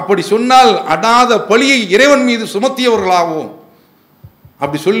 அப்படி சொன்னால் அடாத பழியை இறைவன் மீது சுமத்தியவர்களாகவும்.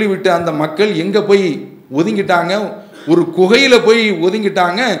 அப்படி சொல்லிவிட்டு அந்த மக்கள் எங்க போய் ஒதுங்கிட்டாங்க? ஒரு குகையில போய்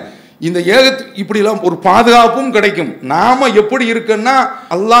ஒதுங்கிட்டாங்க. இந்த இப்படிலாம் ஒரு பாதுகாப்பும் கிடைக்கும். நாம எப்படி இருக்குன்னா,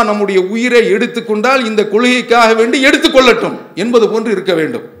 அல்லாஹ் நம்முடைய உயிரை எடுத்துக்கொண்டால் இந்த கொள்கைக்காக வேண்டி எடுத்துக்கொள்ளட்டும் என்பது போன்று இருக்க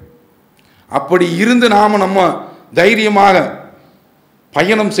வேண்டும். அப்படி இருந்து நம்ம தைரியமாக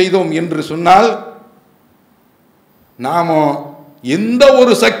பயணம் செய்தோம் என்று சொன்னால் நாம எந்த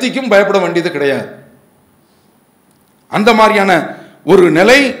ஒரு சக்திக்கும் பயப்பட வேண்டியது கிடையாது. அந்த மாதிரியான ஒரு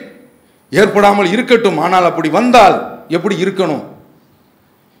நிலை ஏற்படாமல் இருக்கட்டும். ஆனால் அப்படி வந்தால் எப்படி இருக்கணும்?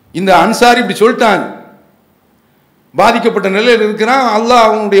 இந்த அன்சாரி இப்படி சொல்லிட்டான், பாதிக்கப்பட்ட நிலையில் இருக்கிறான். அல்லாஹ்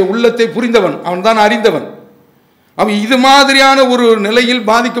அவனுடைய உள்ளத்தை புரிந்தவன், அவன் தான் அறிந்தவன். அவன் இது மாதிரியான ஒரு நிலையில்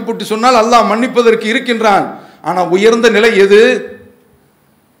பாதிக்கப்பட்டு சொன்னால் அல்லாஹ் மன்னிப்பதற்கு இருக்கின்றான். ஆனா உயர்ந்த நிலை எது?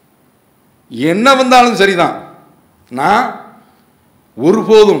 என்ன வந்தாலும் சரிதான், நான்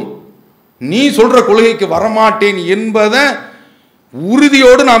ஒருபோதும் நீ சொல்ற கொள்கைக்கு வரமாட்டேன் என்பதை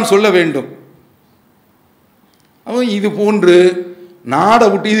உறுதியோடு நாம் சொல்ல வேண்டும். அவன் இது போன்று நாடை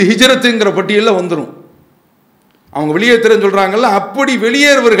விட்டு, இது ஹிஜ்ரத்துங்கிற பட்டியலில் வந்துடும். அவங்க வெளியேற்றுறேன்னு சொல்றாங்கல்ல, அப்படி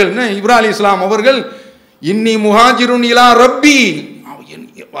வெளியேறுவர்கள் இப்ராஹிம் அலைஹிஸ்ஸலாம் அவர்கள் இன்னி முஹாஜிருன் இலா ரப்பி,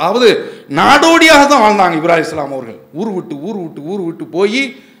 அதாவது நாடோடியாக தான் வாழ்ந்தாங்க இப்ராஹிம் அலைஹிஸ்ஸலாம் அவர்கள். ஊர் விட்டு போய்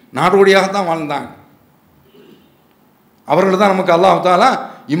நாடோடியாக தான் வாழ்ந்தாங்க. அவர்கள் தான் நமக்கு அல்லாஹ் தஆலா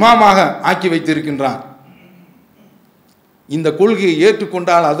இமாமாக ஆக்கி வைத்திருக்கின்றான். இந்த கொள்கையை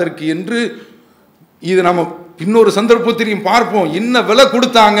ஏற்றுக்கொண்டால் அதற்கு என்று இது நம்ம இன்னொரு சந்தர்ப்பத்திலையும் பார்ப்போம், என்ன விலை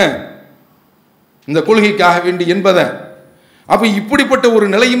கொடுத்தாங்க இந்த கொள்கைக்காக வேண்டி என்பதை. அப்ப இப்படிப்பட்ட ஒரு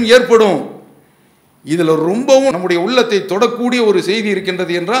நிலையும் ஏற்படும். இதுல ரொம்பவும் நம்முடைய உள்ளத்தை தொடக்கூடிய ஒரு செய்தி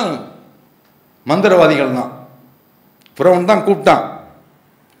இருக்கின்றது என்றால் மந்திரவாதிகள் தான். புறவன் தான்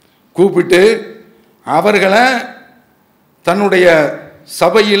கூப்பிட்டு அவர்களை தன்னுடைய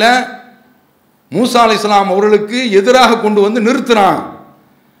சபையில மூசா அலைஹிஸ்ஸலாம் அவர்களுக்கு எதிராக கொண்டு வந்து நிறுத்தினான்.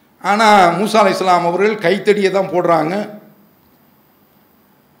 ஆனா மூசா அலைஹிஸ்ஸலாம் அவர்கள் கைத்தடியை தான் போடுறாங்க.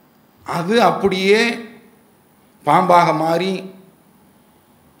 அது அப்படியே பாம்பாக மாறி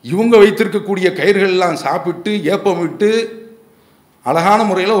இவங்க வைத்திருக்கக்கூடிய கயிர்கள் எல்லாம் சாப்பிட்டு ஏப்பமிட்டு அழகான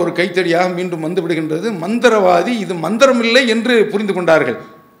முறையில் ஒரு கைத்தடியாக மீண்டும் வந்து விடுகின்றது. மந்திரவாதி இது மந்திரம் இல்லை என்று புரிந்து கொண்டார்கள்.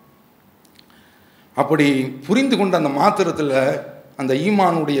 அப்படி புரிந்து கொண்ட அந்த மாத்திரத்தில் அந்த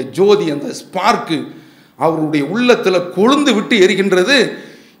ஈமானுடைய ஜோதி, அந்த ஸ்பார்க்கு அவருடைய உள்ளத்தில் கொழுந்து விட்டு எரிகின்றது.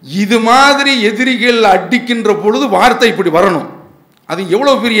 இது மாதிரி எதிரிகள் அடிக்கின்ற பொழுது வார்த்தை இப்படி வரணும். அது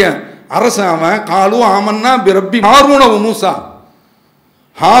எவ்வளோ பெரிய அரசாம காலு ஆமன்னா பிரப்பி ஹாரூனவ மூசா,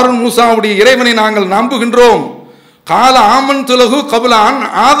 ஹாரூன் மூசாவுடைய இறைவனை நாங்கள் நம்புகின்றோம். கால ஆமன் துலகு கபலான்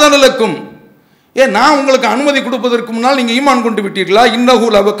ஆதனலக்கும், நான் உங்களுக்கு அனுமதி கொடுப்பதற்கு முன்னால் நீங்க ஈமான் கொண்டு விட்டீர்களா? இன்னஹு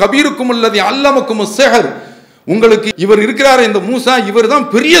லவ கபீருக்கும் அல்லதி அல்லமக்கும் ஸஹர், உங்களுக்கு இவர் இருக்கிறார் இந்த மூசா, இவர் தான்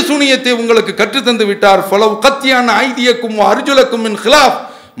பெரிய சூனியத்தை உங்களுக்கு கற்றுத்தந்து விட்டார். ஃபலவ் கத்தியான ஐதியக்கும் அர்ஜுலக்கும் மின் ஹிலாஃப்,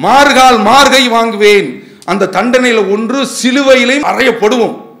 மார்கால் மார்கை வாங்குவேன். அந்த தண்டனையில் ஒன்று சிலுவையிலையும்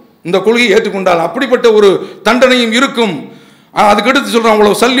அறையப்படுவோம் இந்த கொள்கையை ஏற்றுக்கொண்டால். அப்படிப்பட்ட ஒரு தண்டனையும் இருக்கும். அதுக்கடுத்து சொல்றான்,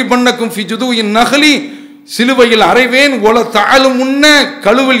 உளவு சல்லி பண்ணக்கும் ஃபி ஜுதுவின் நகலி, சிலுவையில் அறைவேன். ஒல தாழும் முன்ன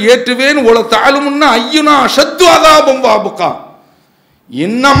கழுவில் ஏற்றுவேன். ஒல தாழும் முன்ன ஐயுனா அஷத்து அதாபம் பாபுக்கா,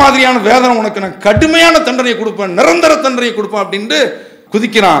 என்ன மாதிரியான வேதனை உனக்கு நான் கடுமையான தண்டனை கொடுப்பேன், நிரந்தர தண்டனை கொடுப்பேன் அப்படின்ட்டு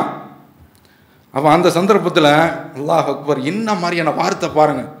குதிக்கிறான். அப்ப அந்த சந்தர்ப்பத்தில் அல்லாஹ் அக்பர், என்ன மாதிரியான வார்த்தை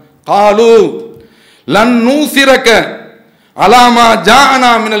பாருங்க. காலு லன் நூசிரக அலாமா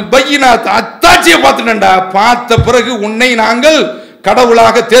ஜானா மினல் பையினாத், அத்தாட்சியை பார்த்துட்டேன்டா, பார்த்த பிறகு உன்னை நாங்கள்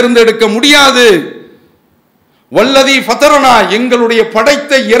கடவுளாக தேர்ந்தெடுக்க முடியாது. வல்லதி ஃபதரனா, எங்களுடைய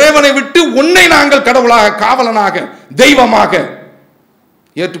படைத்த இறைவனை விட்டு உன்னை நாங்கள் கடவுளாக, காவலனாக, தெய்வமாக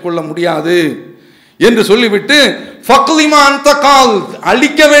ஏற்றுக்கொள்ள முடியாது என்று சொல்லிவிட்டு ஃபக்லிமா அன்த கால்,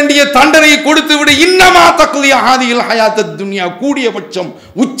 அளிக்க வேண்டிய தண்டனையை கொடுத்து விடு. இன்னமா தக்லியா ஹாதில் ஹயாத்தத் துன்யா, கூடியபட்சம்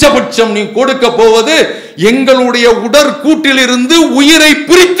உச்சபட்சம் நீ கொடுக்க போவது எங்களுடைய உடற்கூட்டிலிருந்து உயிரை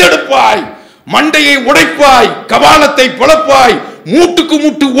பிரித்தெடுப்பாய், மண்டையை உடைப்பாய், கபாலத்தை பிளப்பாய், மூட்டுக்கு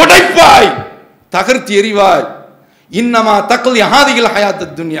மூட்டு உடைப்பாய், தகர்த்தி எறிவாய். இன்னமா தக்லியா ஹாதில்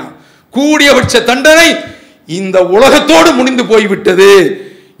ஹயாத்தத் துன்யா, கூடியபட்ச தண்டனை இந்த உலகத்தோடு முடிந்து போய்விட்டது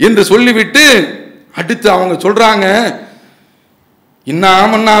என்று சொல்லிவிட்டு அடுத்து அவங்க சொல்றாங்க, இன்னா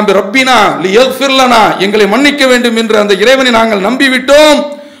ஆமன்னா பிரப்பினா லியக்ஃபிர் லனா, எங்களை மன்னிக்க வேண்டும் என்று அந்த இறைவனை நாங்கள் நம்பிவிட்டோம்.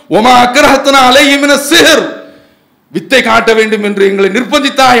 ஒமா அக்ரஹத்னா அலைஹி மினஸ் சிஹர், வித்தை காட்ட வேண்டும் என்று எங்களை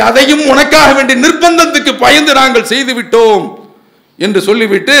நிர்பந்தித்தாய், அதையும் உனக்காக வேண்டிய நிர்பந்தத்துக்கு பயந்து நாங்கள் செய்து விட்டோம் என்று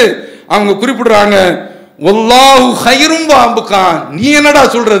சொல்லிவிட்டு அவங்க குறிப்பிடுறாங்க, வல்லாஹு கைரும் வாம்புகா, நீ என்னடா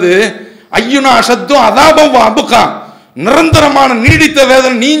சொல்றது, ஐயுனா அஷத்தும் அதாபம் வாம்புகா, நிரந்தரமான நீடித்த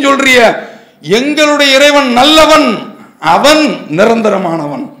வேதனை நீ சொல்றிய, எங்களுடைய இறைவன் நல்லவன், அவன்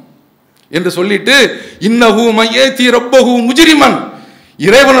நிரந்தரமானவன் என்று சொல்லிட்டு இன்னஹு மய்யதி ரப்பஹு முஜ்ரிமன்,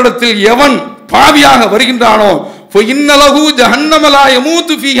 இறைவனிடத்தில் எவன் பாவியாக வருகின்றானோ ஃபஇன்னலஹு ஜஹன்னம லா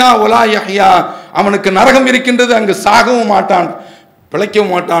யமூது ஃபீஹா வலா யஹ்யா, அவனுக்கு நரகம் இருக்கின்றது, அங்கு சாகவும் மாட்டான்,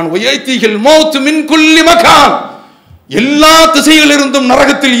 பிழைக்கவும் மாட்டான். வயத்திஹில் மௌத் மின் குல்லி மகான், எல்லா திசைகளிலிருந்தும்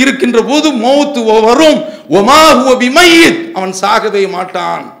நரகத்தில் இருக்கின்ற போது மௌத் வரும். வமா ஹுவ பிமைத், அவன் சாகவே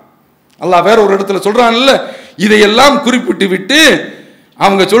மாட்டான். அல்லாஹ் வேற ஒரு இடத்துல சொல்றான் இல்ல, இதையெல்லாம் குறிப்பிட்டு விட்டு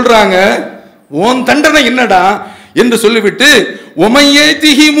அவங்க சொல்றாங்க, உன் தண்டனை என்னடா என்று சொல்லிவிட்டு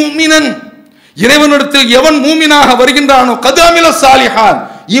ஒமையேதிஹி முஃமினன், இறைவனிடத்தில் எவன் மூமினாக வருகின்றானோ கதாமில சாலிஹான்,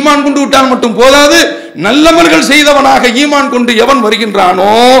 ஈமான் கொண்டு விட்டால் மட்டும் போதாது, நல்லவர்கள் செய்தவனாக ஈமான் கொண்டு எவன்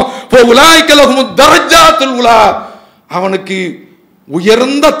வருகின்றானோ ஃபஉலாயிக லஹுமுத் தரஜாத்துல் உலா, அவனுக்கு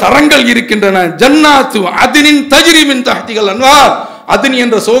உயர்ந்த தரங்கள் இருக்கின்றன. ஜன்னாத்து அதினின் தஜ்ரி மின் தஹ்திஹல் அன்ஹார், அதின்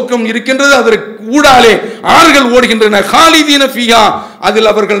என்ற சோக்கம் இருக்கின்றது, அதற்கு ஊடாலே ஆறுகள் ஓடுகின்றன. காலிதீன ஃபீஹா, அதில்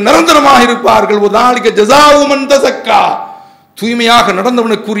அவர்கள் நிரந்தரமாக இருப்பார்கள். வதாலிக ஜஸாஉ மன் தஸக்கா, தூய்மையாக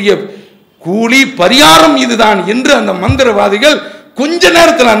நடந்தவனுக்குரிய கூலி பரிகாரம் இதுதான் என்று அந்த மந்திரவாதிகள் கொஞ்ச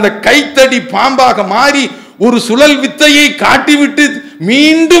நேரத்தில் அந்த கைத்தடி பாம்பாக மாறி ஒரு சுழல் வித்தையை காட்டிவிட்டு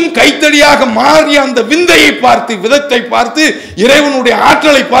மீண்டும் கைத்தடியாக மாறிய அந்த விந்தையை பார்த்து, விதத்தை பார்த்து, இறைவனுடைய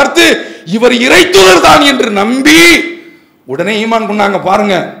ஆற்றலை பார்த்து இவர் இறைத்தூதர் தான் என்று நம்பி உடனே ஈமான் கொண்டாங்க.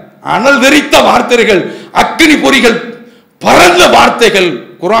 பாருங்க, அனல் வெறித்த வார்த்தைகள், அக்கினி பொறிகள் பரந்த வார்த்தைகள்.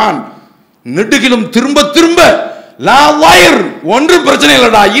 குர்ஆன் நெடுகிலும் திரும்ப திரும்ப லா வயர், ஒன்று பிரச்சனை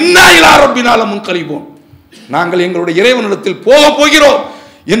இல்லடா, இன்னா இலா ரப்பினா லமுன்கலிபூன், நாங்கள் எங்களுடைய இறைவனிடத்தில் போக போகிறோம்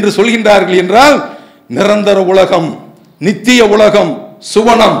என்று சொல்கின்றார்கள் என்றால் நிரந்தர உலகம், நித்திய உலகம்,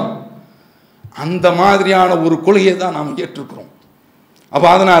 சுவனம், அந்த மாதிரியான ஒரு கொள்கையை தான் நாம் ஏற்றுக்கிறோம். அப்ப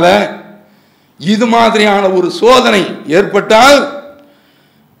அதனால இது மாதிரியான ஒரு சோதனை ஏற்பட்டால்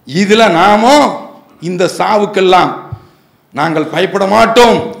இதுல நாமோ இந்த சாவுக்கெல்லாம் நாங்கள் பயப்பட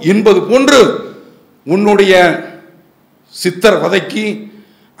மாட்டோம் என்பது போன்று உன்னுடைய சித்திரவதைக்கு,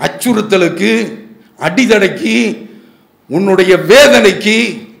 அச்சுறுத்தலுக்கு, அடிதடைக்கு, உன்னுடைய வேதனைக்கு,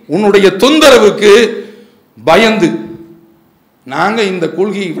 உன்னுடைய தொந்தரவுக்கு பயந்து நாங்க இந்த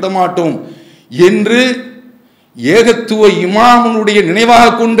கொள்கையை விடமாட்டோம் என்று ஏகத்துவ இமாமுடைய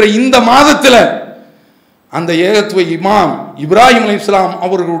நினைவாக கொன்ற இந்த மாதத்தில் அந்த ஏகத்துவ இமாம் இப்ராஹிம் அலைஹிஸ்ஸலாம்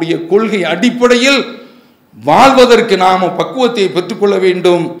அவர்களுடைய கொள்கை அடிப்படையில் வாழ்வதற்கு நாம் பக்குவத்தை பெற்றுக்கொள்ள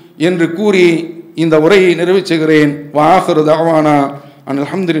வேண்டும் என்று கூறி இந்த உரையை நிறைவேற்றுகிறேன். வாஹிரு தஅவானா அனில்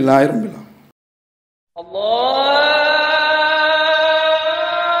ஹம்துலில்லாஹி ரப்பில் ஆலமீன்.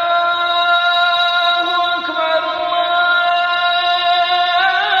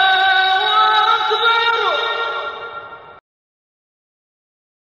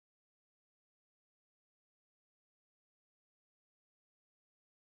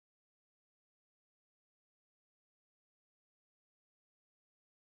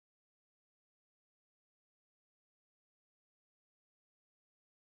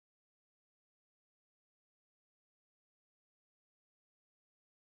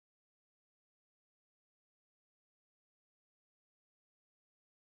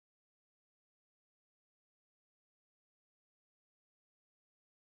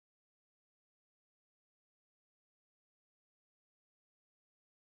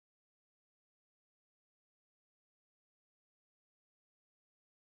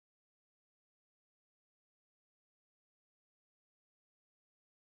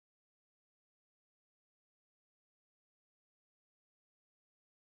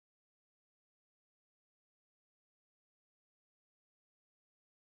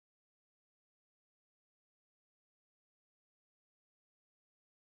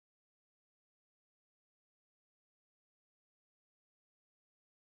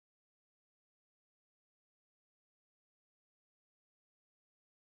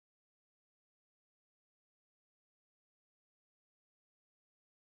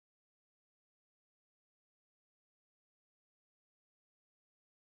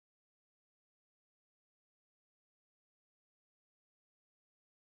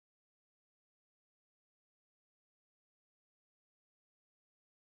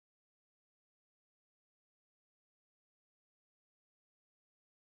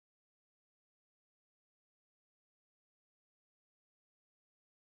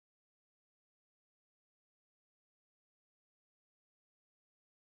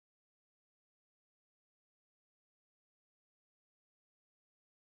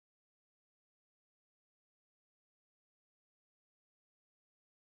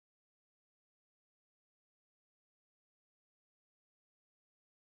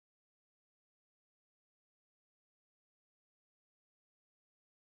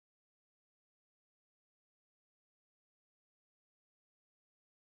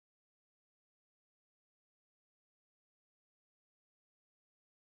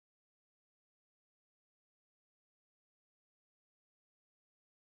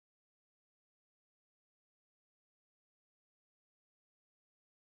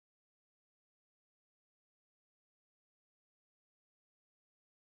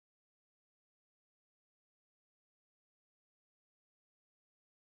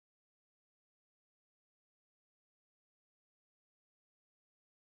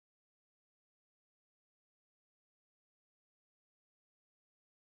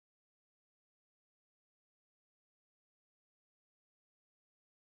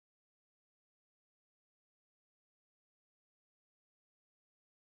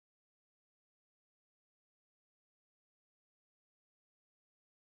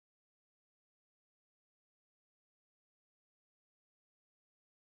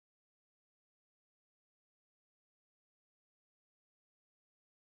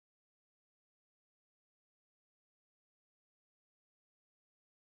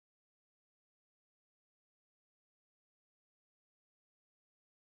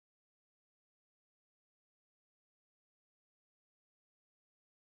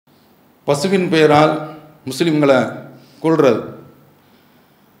 பசுவின் பெயரால் முஸ்லிம்களை கொள்வது.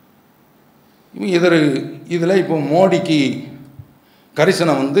 இதில் இப்போ மோடிக்கு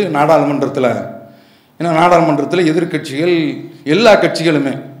கரிசனம் நாடாளுமன்றத்தில் ஏன்னா நாடாளுமன்றத்தில் எதிர்க்கட்சிகள் எல்லா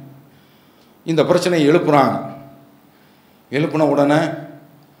கட்சிகளுமே இந்த பிரச்சனையை எழுப்புறாங்க. எழுப்பின உடனே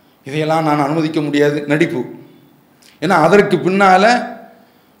இதையெல்லாம் நான் அனுமதிக்க முடியாது, நடிப்பு. ஏன்னா அதற்கு பின்னால்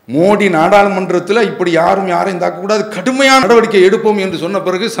மோடி நாடாளுமன்றத்தில் இப்படி யாரையும் தாக்கக்கூடாது, கடுமையான நடவடிக்கை எடுப்போம் என்று சொன்ன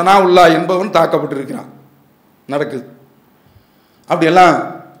பிறகு சனாவுல்லா என்பவன் தாக்கப்பட்டிருக்கிறான். நடக்குது. அப்படியெல்லாம்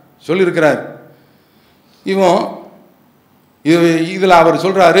சொல்லியிருக்கிறார். இதில் அவர்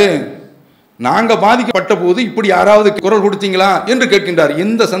சொல்கிறாரு, நாங்கள் பாதிக்கப்பட்ட போது இப்படி யாராவது குரல் கொடுத்தீங்களா என்று கேட்கின்றார்.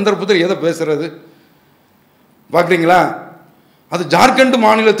 எந்த சந்தர்ப்பத்தில் எதை பேசுறது பார்க்குறீங்களா? அது ஜார்க்கண்ட்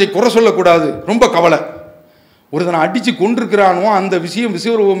மாநிலத்தை குறை சொல்லக்கூடாது, ரொம்ப கவலை. ஒருத்தனை அடித்து கொண்டிருக்கிறானோ அந்த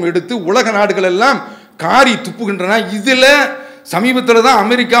விஸ்வரூபம் எடுத்து உலக நாடுகள் எல்லாம் காரி துப்புகின்றன. இதில் சமீபத்தில் தான்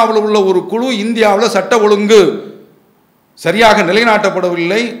அமெரிக்காவில் உள்ள ஒரு குழு இந்தியாவில் சட்ட ஒழுங்கு சரியாக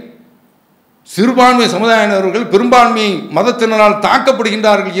நிலைநாட்டப்படவில்லை, சிறுபான்மை சமுதாயினர்கள் பெரும்பான்மை மதத்தினரால்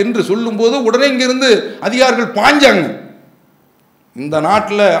தாக்கப்படுகின்றார்கள் என்று சொல்லும்போது உடனே இங்கிருந்து அதிகாரிகள் பாஞ்சாங்க. இந்த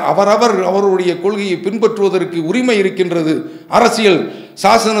நாட்டில் அவருடைய கொள்கையை பின்பற்றுவதற்கு உரிமை இருக்கின்றது, அரசியல்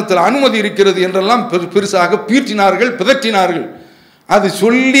சாசனத்தில் அனுமதி இருக்கிறது என்றெல்லாம் பெருசாக பீற்றினார்கள், பிதற்றினார்கள். அது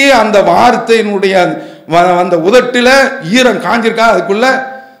சொல்லி அந்த வார்த்தையினுடைய அந்த உதட்டில் ஈரம் காஞ்சிருக்கா, அதுக்குள்ள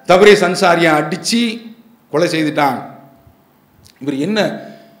தபரேஸ் அன்சாரியை அடித்து கொலை செய்துட்டாங்க. இவர் என்ன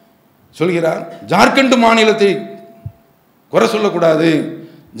சொல்கிறார்? ஜார்க்கண்ட் மாநிலத்தை குறை சொல்லக்கூடாது.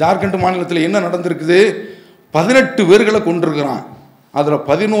 ஜார்க்கண்ட் மாநிலத்தில் என்ன நடந்திருக்குது? 18 பேர்களை கொண்டிருக்கிறான். அதில்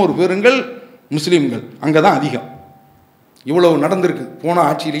 11 பேருங்கள் முஸ்லீம்கள். அங்கே தான் அதிகம். இவ்வளவு நடந்திருக்கு போன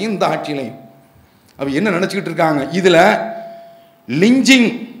ஆட்சியிலையும் இந்த ஆட்சியிலையும். அவ என்ன நினச்சிக்கிட்டு இருக்காங்க? இதில் லிஞ்சிங்,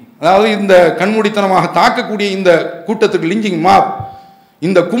 அதாவது இந்த கண்மூடித்தனமாக தாக்கக்கூடிய இந்த கூட்டத்துக்கு லிஞ்சிங் மாப்,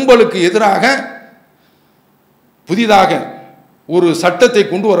 இந்த கும்பலுக்கு எதிராக புதிதாக ஒரு சட்டத்தை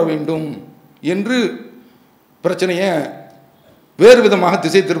கொண்டு வர வேண்டும் என்று பிரச்சனையை வேறு விதமாக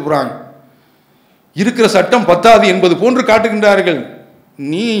திசை திருப்புறாங்க. இருக்கிற சட்டம் பத்தாது என்பது போன்று காட்டுகின்றார்கள்.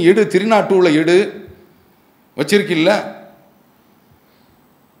 நீ எடு, திருநாட்டூரில் எடு, வச்சிருக்கில்ல.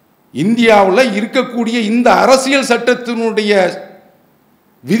 இந்தியாவில் இருக்கக்கூடிய இந்த அரசியல் சட்டத்தினுடைய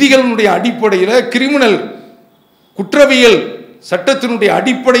விதிகளினுடைய அடிப்படையில், கிரிமினல் குற்றவியல் சட்டத்தினுடைய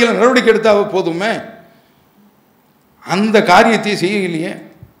அடிப்படையில் நடவடிக்கை எடுத்தால் போதுமே. அந்த காரியத்தை செய்யலையே.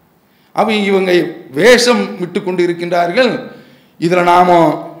 இவங்க வேஷம் விட்டு கொண்டு இருக்கின்றார்கள். இதில் நாம்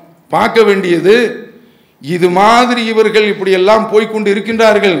பார்க்க வேண்டியது, இது மாதிரி இவர்கள் இப்படியெல்லாம் போய்கொண்டு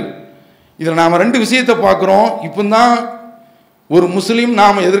இருக்கின்றார்கள். இதில் நாம் 2 விஷயத்தை பார்க்குறோம். இப்போ தான் ஒரு முஸ்லீம்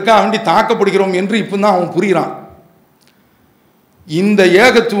நாம் எதற்காக வேண்டி தாக்கப்படுகிறோம் என்று இப்போ தான் அவன் புரிகிறான். இந்த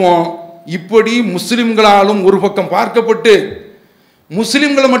ஏகத்துவம் இப்படி முஸ்லிம்களாலும் ஒரு பக்கம் பார்க்கப்பட்டு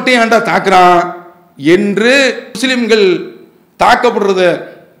முஸ்லிம்களை மட்டும் ஏன்டா தாக்குறான் என்று முஸ்லிம்கள் தாக்கப்படுறத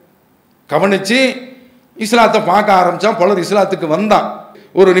கவனித்து இஸ்லாத்தை பார்க்க ஆரம்பித்தான். பலர் இஸ்லாத்துக்கு வந்தான்.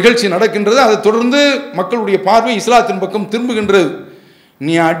 ஒரு நிகழ்ச்சி நடக்கின்றது, அதை தொடர்ந்து மக்களுடைய பார்வை இஸ்லாத்தின் பக்கம் திரும்புகின்றது.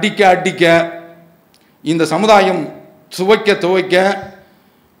 நீ அடிக்க இந்த சமுதாயம் துவைக்க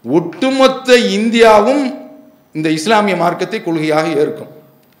ஒட்டுமொத்த இந்தியாவும் இந்த இஸ்லாமிய மார்க்கத்தை கொள்கையாக ஏற்கும்.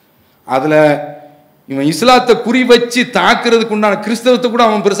 அதில் இவன் இஸ்லாத்தை குறி வச்சு தாக்குறதுக்கு உண்டான கிறிஸ்தவத்தை கூட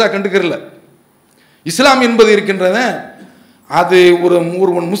அவன் பெருசாக கண்டுக்கிறல. இஸ்லாம் என்பது இருக்கின்றத, அது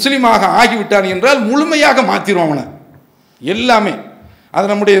ஒருவன் முஸ்லீமாக ஆகிவிட்டான் என்றால் முழுமையாக மாற்றிடுவான் அவனை எல்லாமே. அது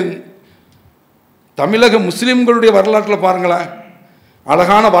நம்முடைய தமிழக முஸ்லீம்களுடைய வரலாற்றில் பாருங்களேன்,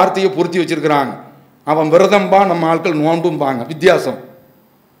 அழகான வார்த்தையை பொருத்தி வச்சிருக்கிறாங்க. அவன் விரதம்பா, நம்ம ஆட்கள் நோன்பும்பாங்க, வித்தியாசம்.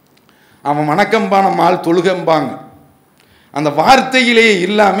 அவன் வணக்கம்பா, நம்ம ஆள் தொழுகம்பாங்க. அந்த வார்த்தையிலே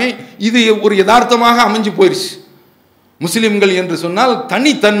இல்லாமல் இது ஒரு யதார்த்தமாக அமைஞ்சு போயிடுச்சு. முஸ்லீம்கள் என்று சொன்னால்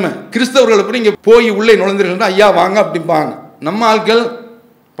தனித்தன்மை. கிறிஸ்தவர்களை போய் இங்கே போய் உள்ளே நுழைந்திருக்கின்ற ஐயா வாங்க அப்படிம்பாங்க. நம்ம ஆட்கள்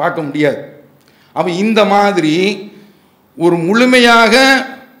பார்க்க முடியாது. இந்த மாதிரி ஒரு முழுமையாக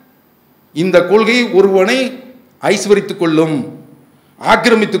இந்த கொள்கை ஒருவனை ஐஸ்வரித்துக் கொள்ளும்,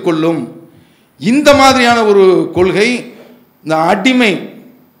 ஆக்கிரமித்துக் கொள்ளும். இந்த மாதிரியான ஒரு கொள்கை, இந்த அடிமை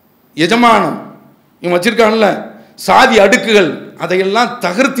எஜமானம் இவன் வச்சிருக்கான்ல, சாதி அடுக்குகள், அதையெல்லாம்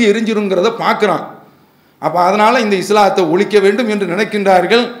தகர்த்து எரிஞ்சிருங்கிறத பார்க்குறான். அதனால் இந்த இஸ்லாத்தை ஒழிக்க வேண்டும் என்று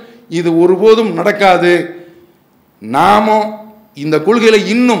நினைக்கின்றார்கள். இது ஒருபோதும் நடக்காது. நாமும் இந்த கொள்கையில்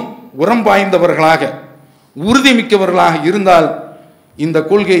இன்னும் உரம் பாய்ந்தவர்களாக, உறுதிமிக்கவர்களாக இருந்தால் இந்த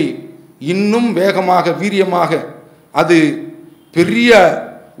கொள்கை இன்னும் வேகமாக, வீரியமாக அது பெரிய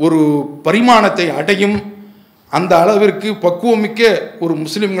ஒரு பரிமாணத்தை அடையும். அந்த அளவிற்கு பக்குவமிக்க ஒரு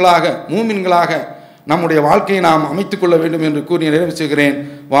முஸ்லிம்களாக, மூமின்களாக நம்முடைய வாழ்க்கையை நாம் அமைத்துக் கொள்ள வேண்டும் என்று கூறி நிறைவு செய்கிறேன்.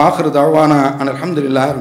 வாஹிரு தஅவானா அல்ஹம்துலில்லாஹ்.